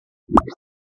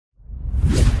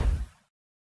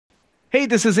Hey,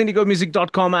 this is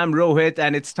IndigoMusic.com. I'm Rohit,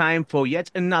 and it's time for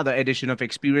yet another edition of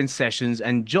Xperience Sessions.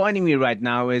 And joining me right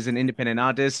now is an independent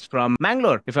artist from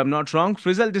Mangalore, if I'm not wrong,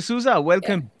 Frizzell D'Souza. Yeah.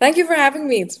 Welcome. Thank you for having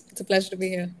me. It's a pleasure to be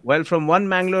here. Well, from one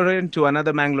Mangalorean to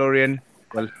another Mangalorean,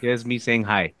 well, here's me saying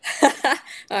hi.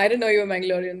 I didn't know you were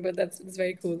Mangalorean, but that's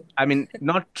very cool. I mean,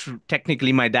 not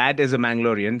technically, my dad is a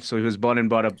Mangalorean, so he was born and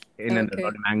brought up in and Okay.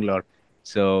 around Mangalore.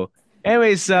 So,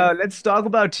 anyways, Yeah. let's talk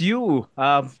about you.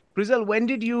 Frizzell, when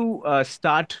did you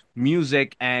start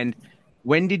music and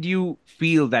when did you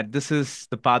feel that this is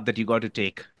the path that you got to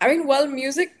take? I mean, well,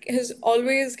 music has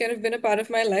always kind of been a part of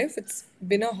my life. It's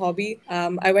been a hobby.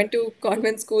 I went to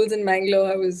convent schools in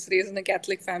Mangalore. I was raised in a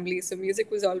Catholic family, so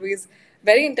music was always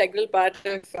very integral part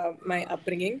of my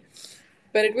upbringing.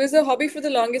 But it was a hobby for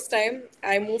the longest time.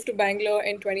 I moved to Bangalore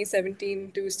in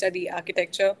 2017 to study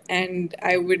architecture, and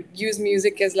I would use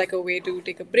music as like a way to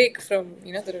take a break from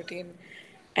the routine.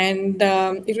 And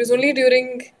it was only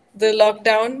during the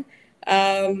lockdown,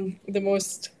 the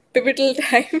most pivotal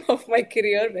time of my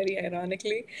career, very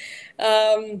ironically,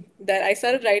 that I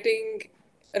started writing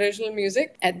original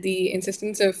music at the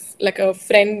insistence of like a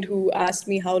friend who asked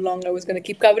me how long I was going to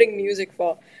keep covering music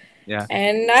for. Yeah.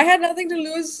 And I had nothing to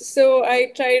lose, so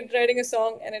I tried writing a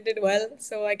song and it did well,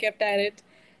 so I kept at it.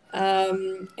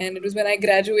 And it was when I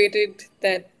graduated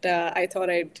that I thought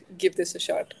I'd give this a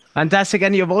shot. Fantastic.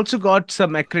 And you've also got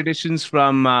some accreditations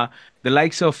from the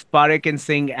likes of Parek and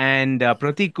Singh and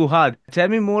Pratik Kuhad. Tell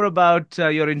me more about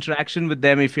your interaction with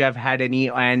them, if you have had any,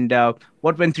 and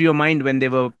what went through your mind when they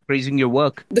were praising your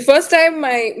work. The first time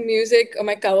my music or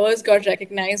my covers got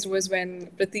recognized was when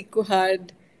Pratik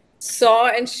Kuhad saw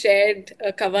and shared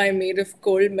a cover I made of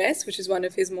Cold Mess, which is one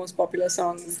of his most popular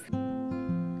songs.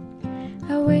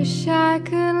 I wish I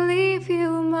could leave you,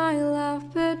 my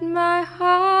love, but my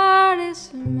heart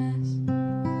is a mess.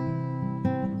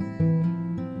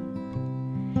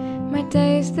 My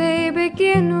days they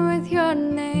begin with your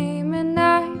name and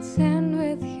nights end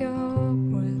with your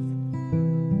breath.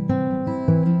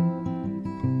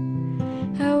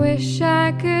 I wish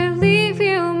I could leave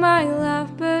you, my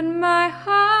love, but my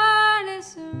heart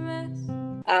is a mess.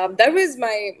 That was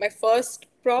my first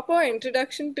proper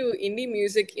introduction to indie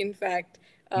music, in fact,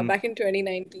 Mm. back in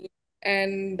 2019.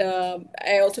 And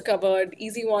I also covered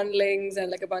Easy One Lings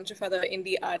and like a bunch of other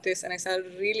indie artists. And I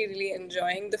started really, really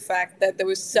enjoying the fact that there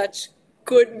was such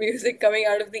good music coming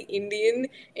out of the Indian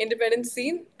independent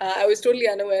scene. I was totally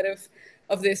unaware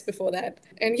of this before that.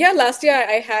 And yeah, last year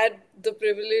I had the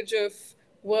privilege of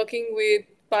working with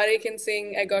Parikh and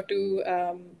Singh. I got to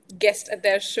guest at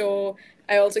their show.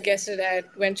 I also guested at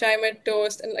When Chai Met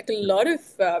Toast and like a lot of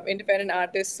independent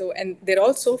artists. So and they're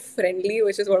all so friendly,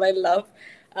 which is what I love.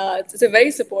 It's a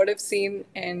very supportive scene,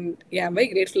 and yeah, I'm very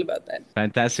grateful about that.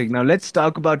 Fantastic. Now let's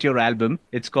talk about your album.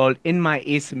 It's called In My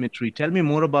Asymmetry. Tell me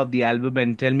more about the album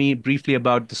and tell me briefly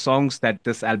about the songs that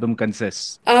this album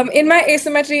consists. In My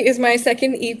Asymmetry is my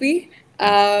second EP.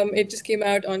 It just came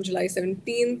out on July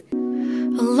 17th.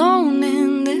 Alone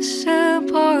in this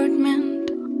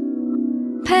apartment,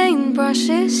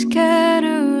 paintbrushes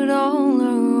scattered all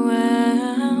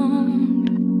around.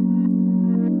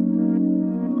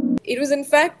 It was, in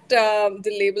fact,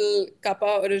 the label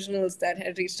Kappa Originals that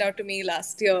had reached out to me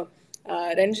last year.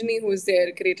 Ranjini, who is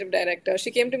their creative director,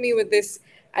 she came to me with this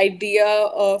idea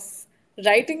of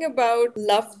writing about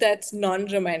love that's non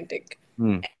romantic.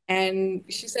 Mm. And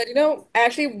she said, I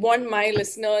actually want my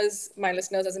listeners,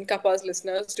 as in Kappa's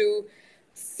listeners, to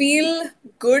feel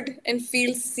good and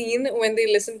feel seen when they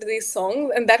listen to these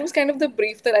songs. And that was kind of the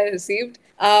brief that I received.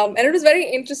 And it was very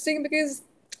interesting because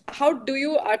how do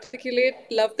you articulate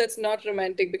love that's not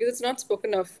romantic? Because it's not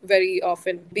spoken of very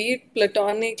often, be it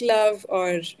platonic love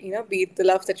or, be it the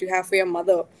love that you have for your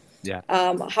mother. Yeah.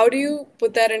 How do you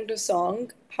put that into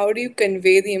song? How do you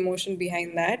convey the emotion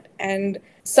behind that? And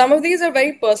some of these are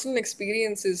very personal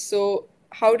experiences. So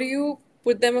how do you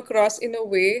put them across in a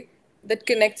way that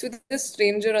connects with the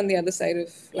stranger on the other side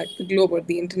of like the globe or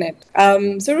the internet?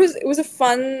 So it was a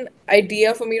fun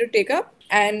idea for me to take up.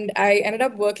 And I ended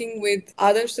up working with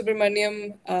Adarsh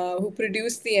Subramaniam, who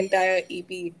produced the entire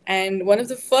EP. And one of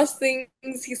the first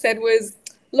things he said was,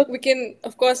 look, we can,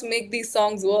 of course, make these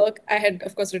songs work. I had,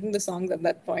 of course, written the songs at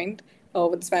that point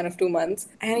over the span of 2 months.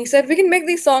 And he said, we can make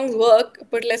these songs work,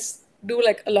 but let's do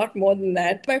like a lot more than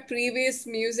that. My previous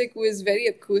music was very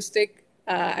acoustic.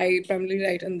 I primarily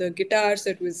write on the guitar,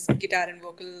 so it was guitar and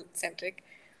vocal centric.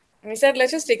 And he said,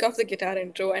 let's just take off the guitar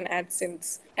intro and add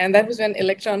synths. And that was when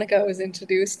electronica was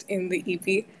introduced in the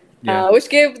EP, Yeah. which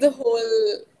gave the whole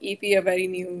EP a very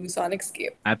new sonic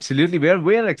scape. Absolutely.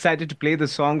 We're excited to play the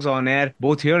songs on air,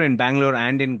 both here in Bangalore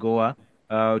and in Goa.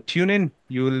 tune in.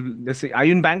 You'll listen. Are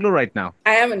you in Bangalore right now?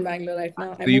 I am in Bangalore right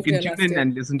now. I So you moved can here tune last in year.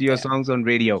 and listen to your Yeah, songs on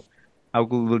radio. How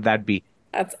cool would that be?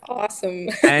 that's awesome.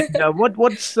 And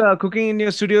what's cooking in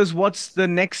your studios? What's the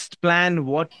next plan?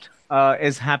 What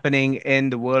is happening in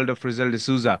the world of Frizzell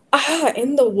D'Souza?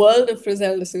 In the world of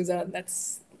Frizzell D'Souza,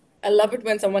 that's I love it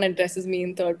when someone addresses me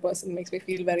in third person. Makes me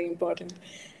feel very important.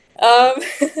 Um,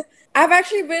 I've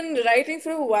actually been writing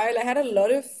for a while. I had a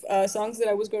lot of songs that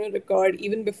I was going to record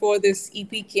even before this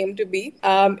EP came to be.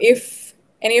 If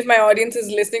any of my audience is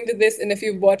listening to this, and if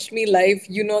you've watched me live,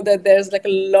 you know that there's like a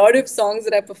lot of songs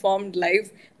that I performed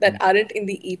live that aren't in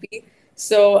the EP.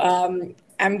 So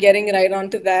I'm getting right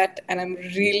onto that, and I'm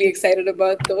really excited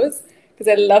about those because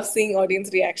I love seeing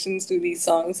audience reactions to these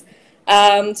songs.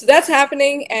 So that's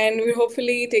happening, and we're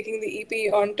hopefully taking the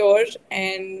EP on tour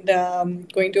and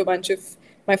going to a bunch of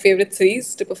my favorite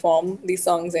cities to perform these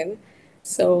songs in.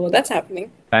 So that's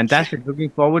happening. Fantastic. Looking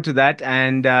forward to that,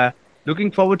 and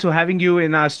looking forward to having you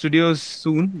in our studios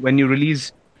soon when you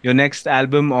release your next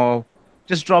album, or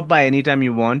just drop by anytime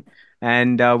you want,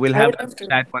 and we'll I have would a love to.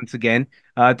 chat once again.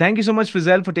 Thank you so much,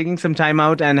 Frizzell, for taking some time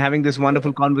out and having this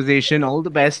wonderful conversation. All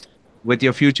the best with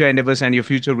your future endeavors and your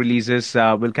future releases.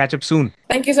 We'll catch up soon.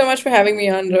 Thank you so much for having me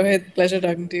on, Rohit. Pleasure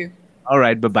talking to you. All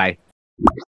right. Bye bye.